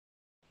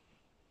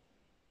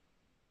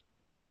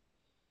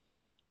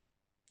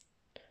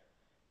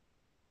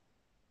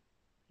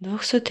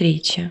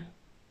200-річчя.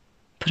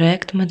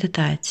 Проект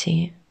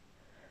медитації.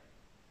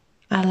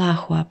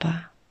 Аллаху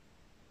Апа.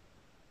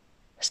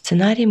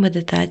 Сценарій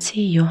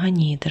медитації Йога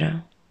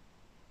Нідра.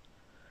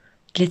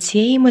 Для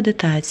цієї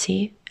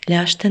медитації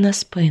ляжте на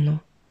спину,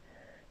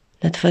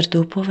 на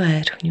тверду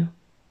поверхню,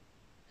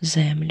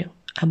 землю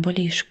або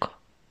ліжко.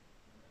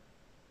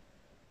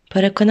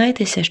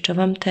 Переконайтеся, що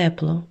вам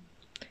тепло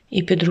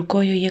і під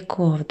рукою є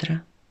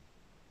ковдра.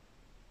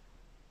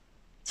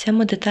 Ця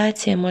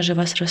медитація може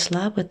вас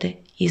розслабити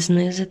і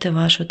знизити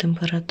вашу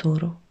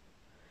температуру.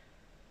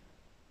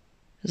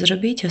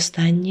 Зробіть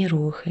останні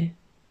рухи.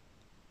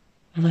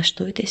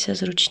 Влаштуйтеся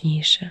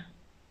зручніше.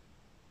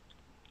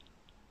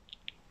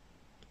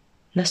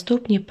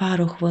 Наступні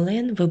пару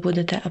хвилин ви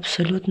будете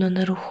абсолютно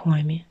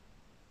нерухомі.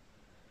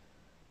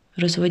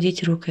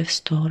 Розведіть руки в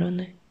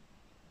сторони,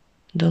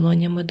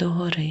 долонями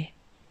догори.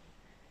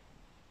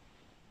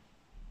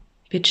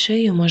 Під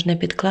шию можна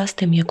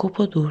підкласти м'яку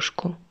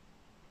подушку,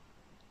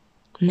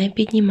 не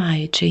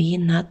піднімаючи її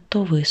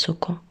надто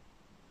високо.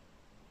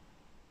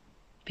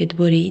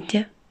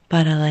 Підборіддя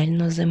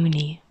паралельно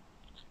землі.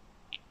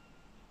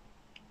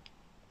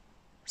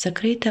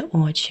 Закрийте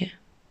очі.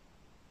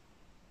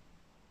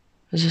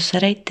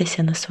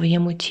 Зосередьтеся на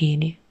своєму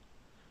тілі.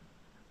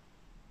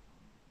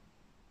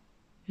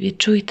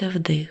 Відчуйте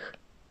вдих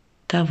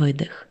та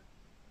видих.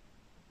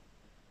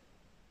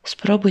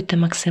 Спробуйте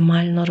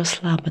максимально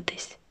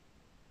розслабитись.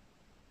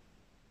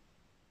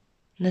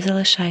 Не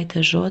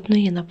залишайте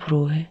жодної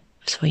напруги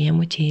в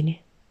своєму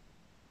тілі.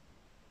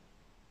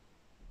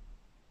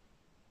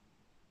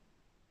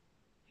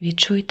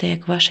 Відчуйте,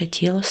 як ваше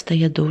тіло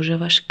стає дуже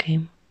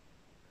важким,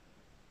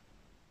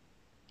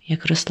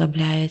 як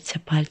розслабляються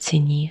пальці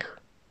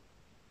ніг,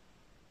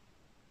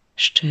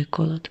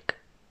 щиколотки,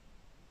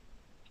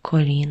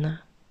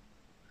 коліна,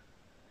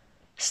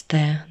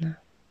 стегна,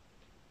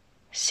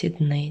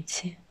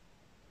 сідниці,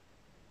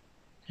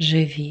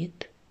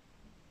 живіт,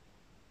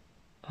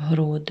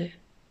 груди,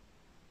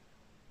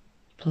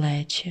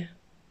 плечі,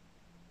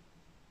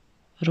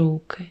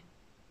 руки,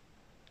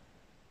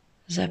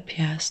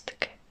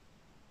 зап'ястки,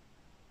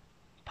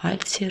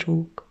 пальці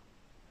рук,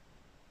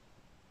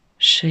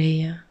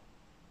 шия,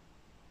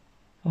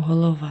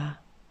 голова,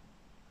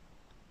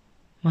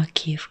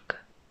 маківка.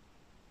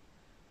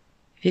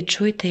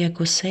 Відчуйте,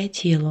 як усе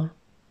тіло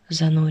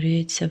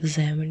занурюється в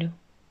землю.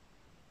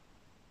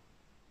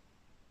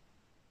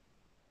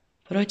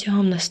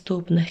 Протягом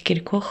наступних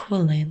кількох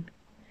хвилин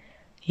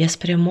я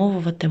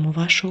спрямовуватиму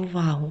вашу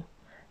увагу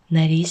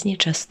на різні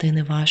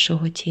частини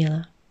вашого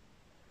тіла.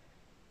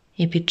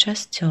 І під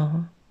час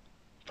цього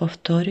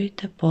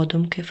повторюйте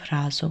подумки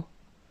фразу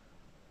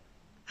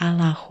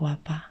Аллаху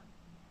Апа.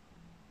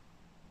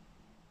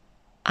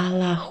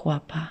 Аллаху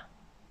Апа.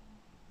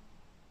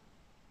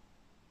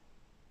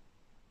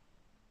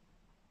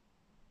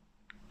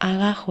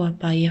 Аллаху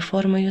Апа є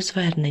формою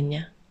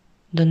звернення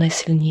до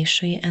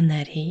найсильнішої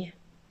енергії.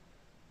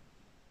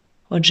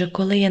 Отже,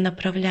 коли я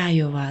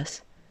направляю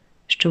вас,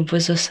 щоб ви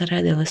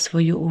зосередили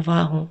свою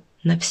увагу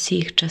на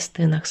всіх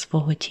частинах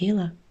свого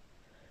тіла,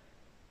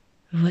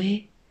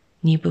 ви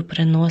ніби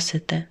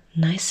приносите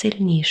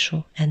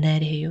найсильнішу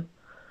енергію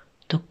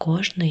до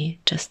кожної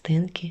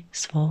частинки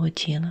свого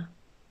тіла.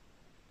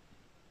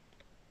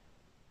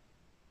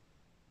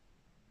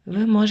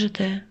 Ви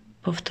можете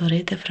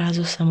повторити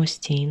фразу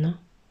самостійно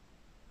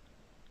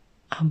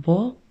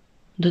або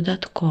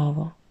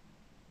додатково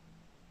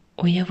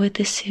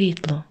уявити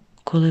світло,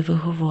 коли ви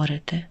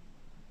говорите,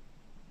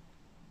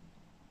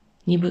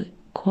 ніби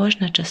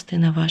кожна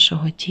частина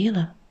вашого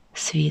тіла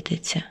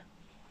світиться.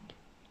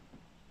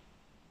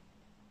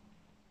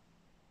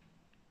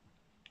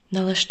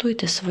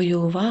 Налаштуйте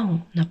свою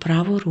увагу на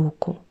праву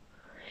руку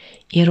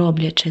і,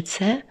 роблячи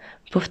це,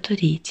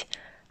 повторіть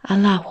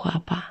Аллаху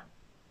Апа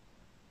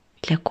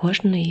для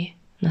кожної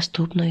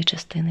наступної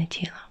частини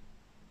тіла.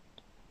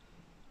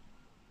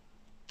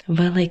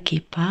 Великий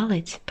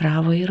палець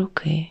правої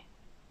руки,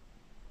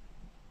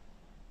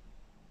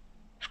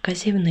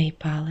 вказівний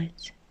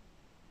палець,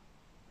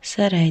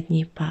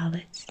 середній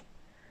палець,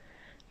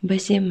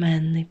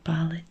 безіменний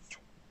палець,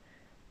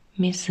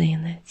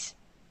 мізинець,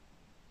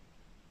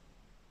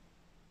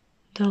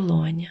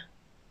 долоня,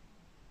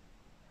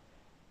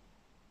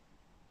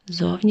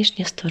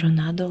 зовнішня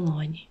сторона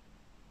долоні,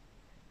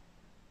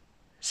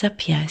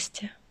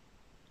 зап'ястя,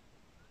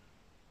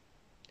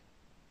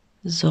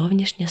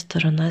 зовнішня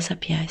сторона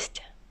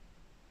зап'ястя,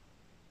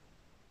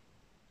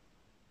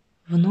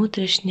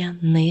 внутрішня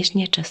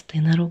нижня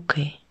частина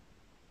руки,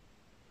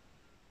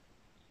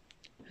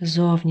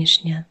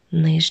 зовнішня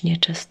нижня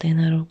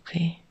частина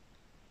руки,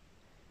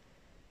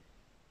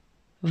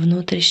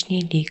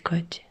 внутрішній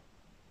лікоть,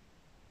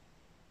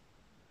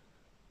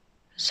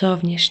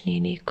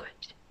 зовнішній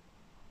лікоть,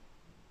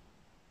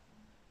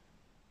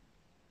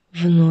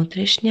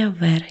 внутрішня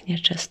верхня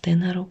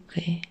частина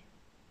руки,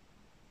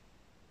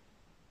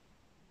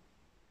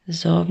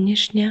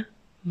 зовнішня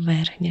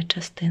верхня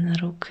частина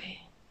руки,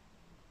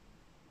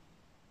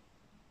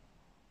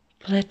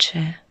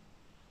 плече,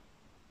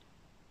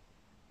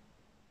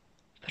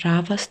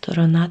 права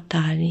сторона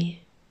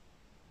талії,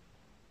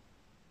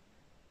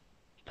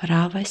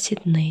 права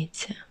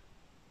сідниця,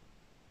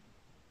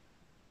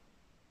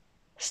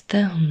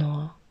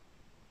 стегно,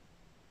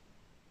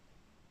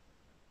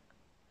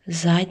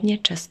 задня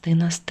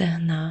частина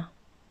стегна,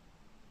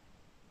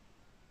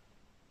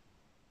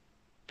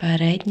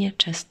 передня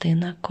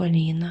частина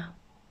коліна,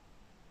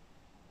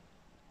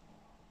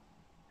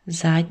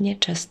 задня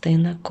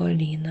частина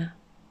коліна,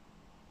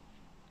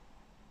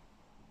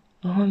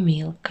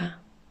 гомілка,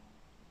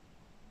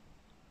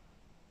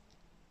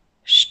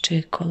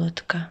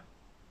 щиколотка,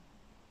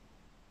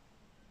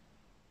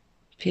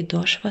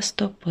 підошва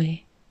стопи,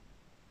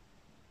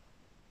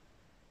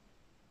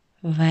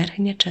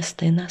 верхня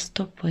частина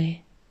стопи,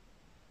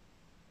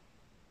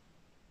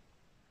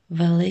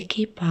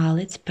 великий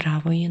палець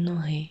правої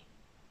ноги,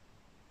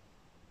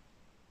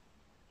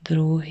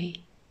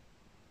 другий,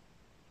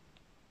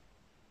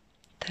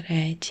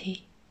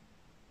 третій,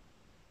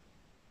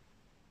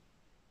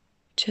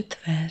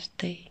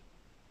 четвертий,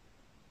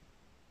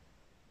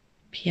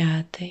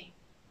 п'ятий.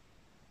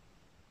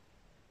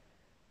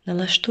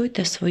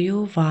 Налаштуйте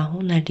свою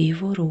увагу на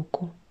ліву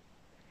руку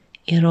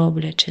і,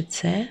 роблячи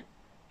це,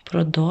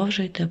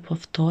 продовжуйте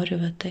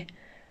повторювати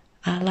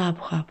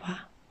Алабхапа.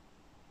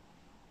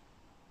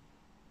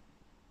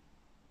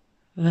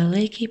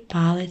 Великий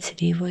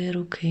палець лівої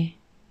руки,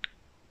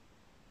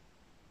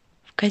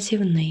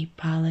 вказівний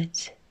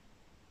палець,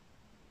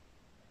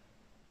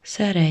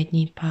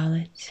 середній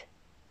палець,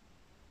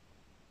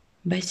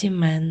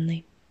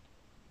 безіменний,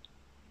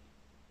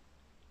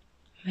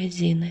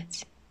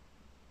 мизинець,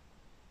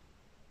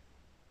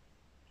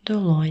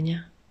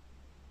 долоня,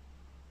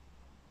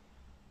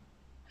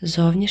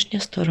 зовнішня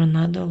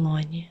сторона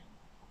долоні,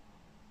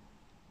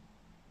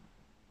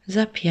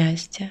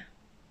 зап'ястя,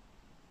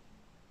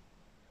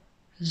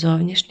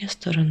 зовнішня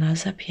сторона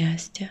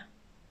зап'ястя,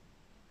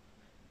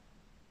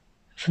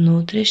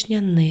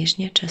 внутрішня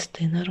нижня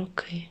частина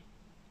руки,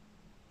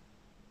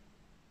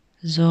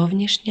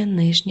 зовнішня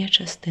нижня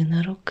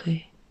частина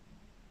руки,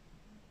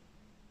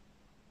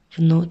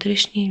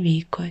 внутрішній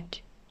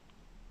лікоть,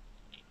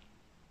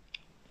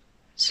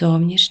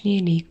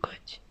 зовнішній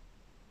лікоть,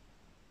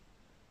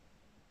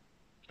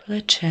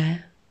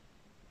 плече,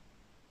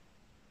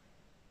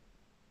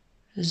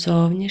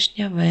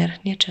 зовнішня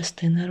верхня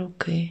частина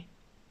руки,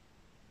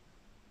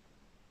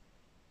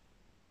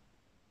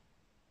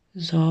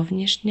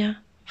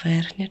 зовнішня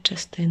верхня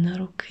частина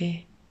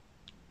руки,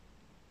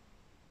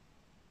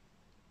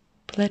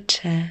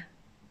 плече,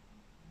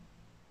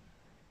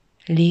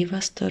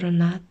 ліва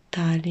сторона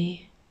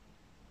талії,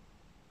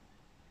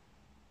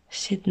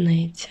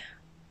 сідниця,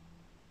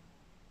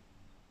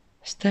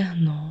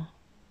 стегно,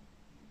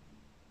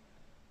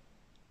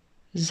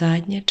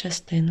 задня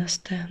частина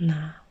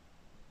стегна,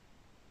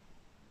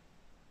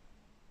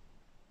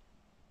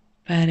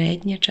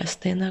 передня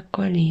частина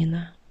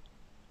коліна,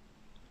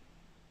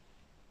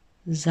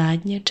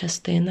 задня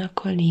частина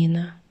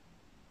коліна,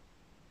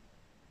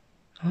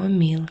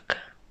 гомілка,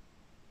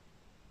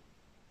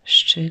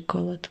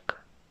 щиколотка,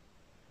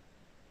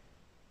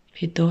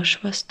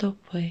 підошва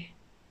стопи,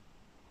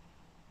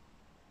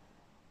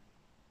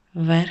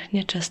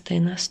 верхня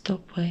частина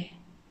стопи,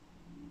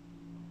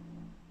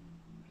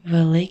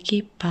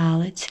 великий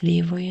палець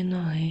лівої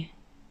ноги,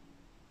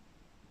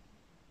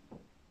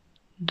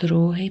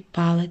 другий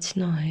палець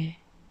ноги,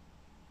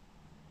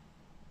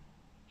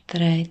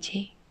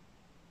 третій,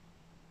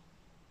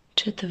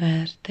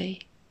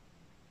 четвертий,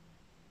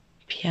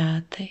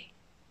 п'ятий.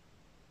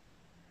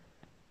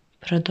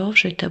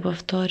 Продовжуйте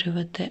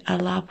повторювати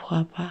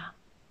Алабхапа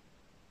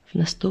в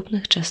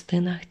наступних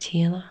частинах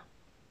тіла.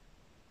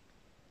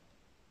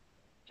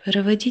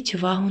 Переведіть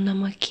увагу на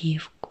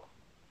маківку,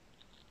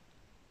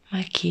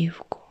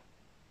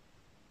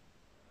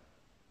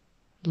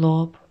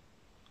 лоб,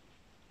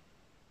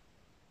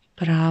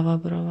 права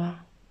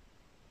брова,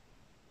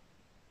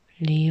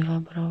 ліва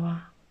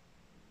брова,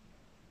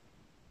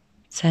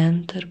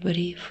 центр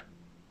брів,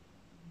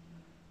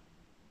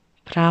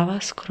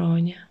 права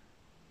скроня,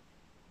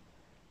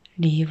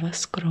 ліва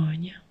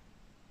скроня,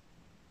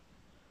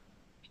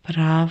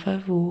 праве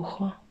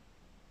вухо,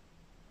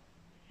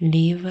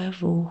 ліве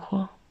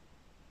вухо,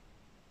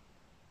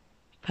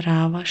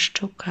 права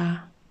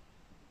щока,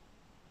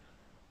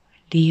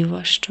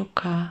 ліва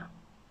щока,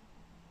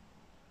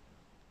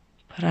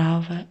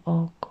 праве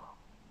око,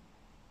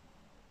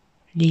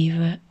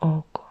 ліве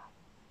око,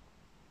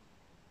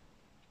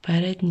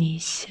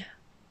 переднісся,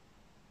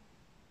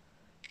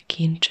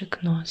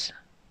 кінчик носа,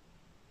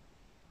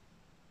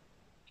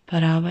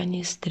 права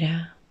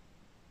ніздря,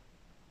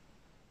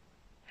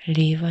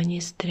 ліва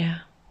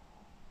ніздря,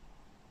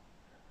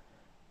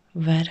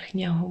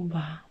 верхня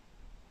губа,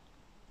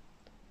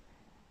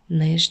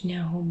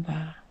 нижня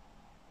губа,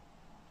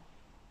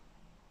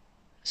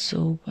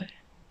 зуби,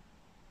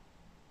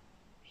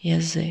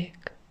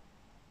 язик,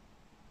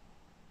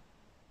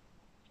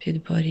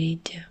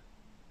 підборіддя,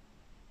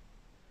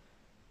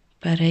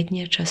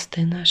 передня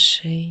частина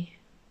шиї,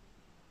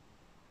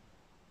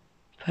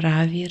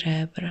 праві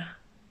ребра,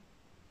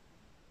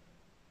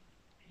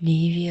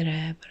 ліві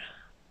ребра,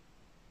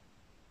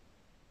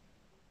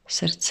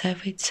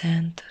 серцевий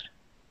центр,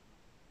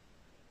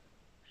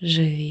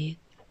 живіт,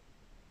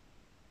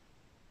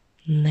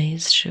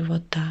 низ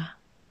живота,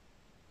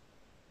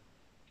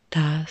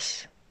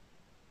 таз.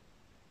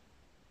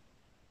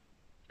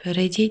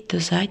 Перейдіть до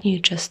задньої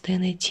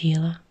частини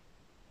тіла,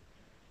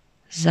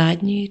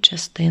 задньої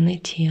частини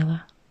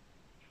тіла,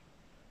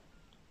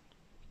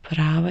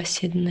 права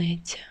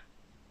сідниця,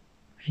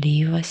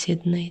 ліва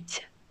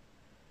сідниця,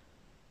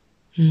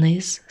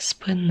 низ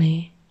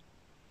спини,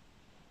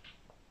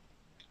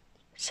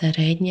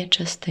 середня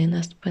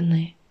частина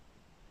спини,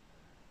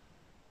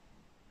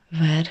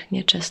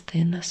 верхня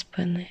частина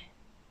спини,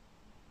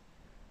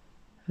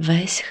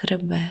 весь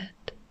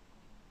хребет,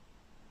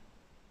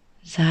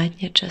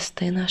 задня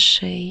частина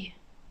шиї,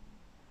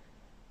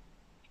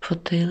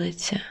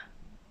 потилиця,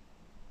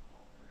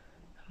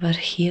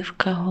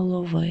 верхівка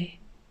голови.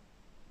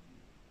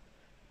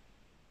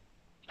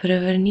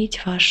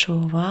 Приверніть вашу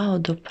увагу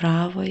до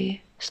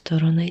правої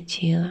сторони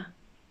тіла,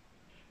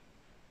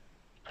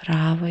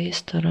 правої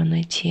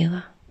сторони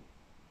тіла.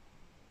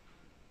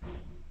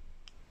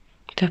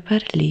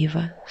 Тепер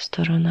ліва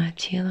сторона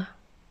тіла,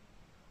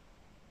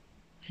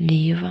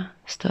 ліва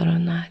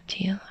сторона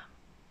тіла,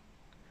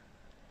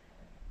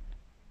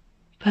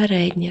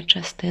 передня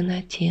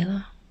частина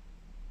тіла.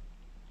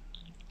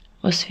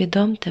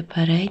 Усвідомте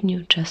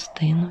передню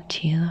частину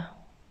тіла,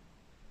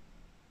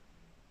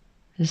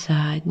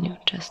 задню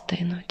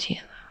частину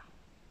тіла,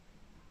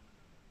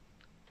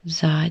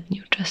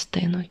 задню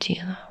частину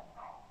тіла.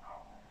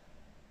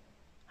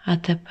 А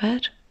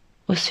тепер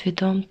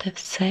усвідомте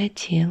все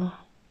тіло,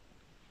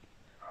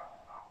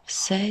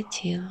 все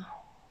тіло.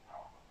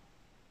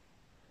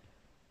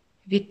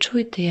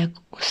 Відчуйте, як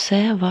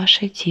усе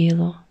ваше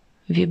тіло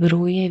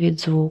вібрує від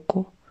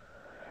звуку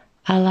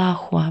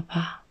Аллаху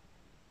Акбар.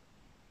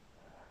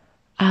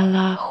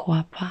 Аллаху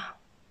Акбар.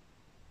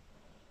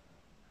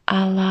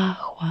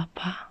 Аллаху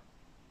Акбар.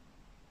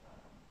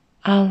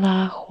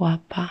 Аллаху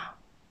Акбар.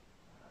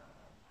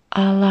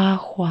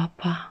 Аллаху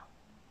Акбар.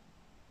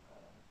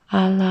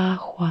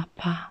 Аллаху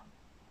Акбар.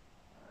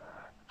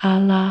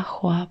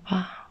 Аллаху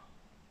Акбар.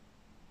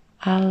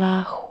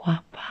 Аллаху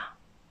Акбар.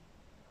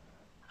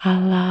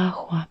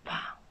 Аллаху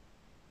Акбар.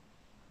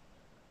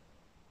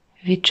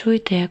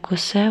 Відчуйте, як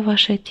усе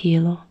ваше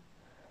тіло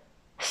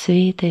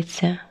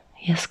світиться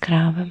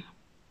яскравим,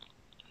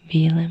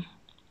 білим,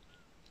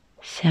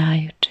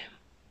 сяючим,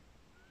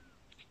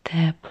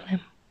 теплим,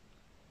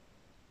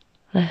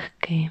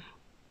 легким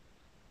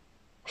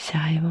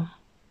сяйвом.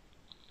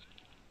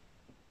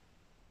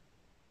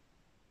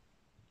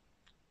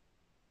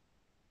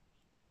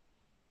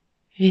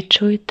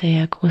 Відчуйте,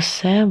 як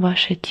усе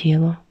ваше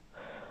тіло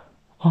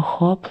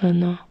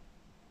охоплено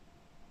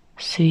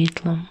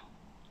світлом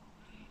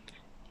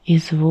і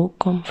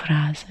звуком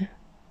фрази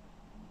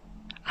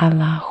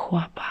Аллаху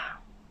Акбар.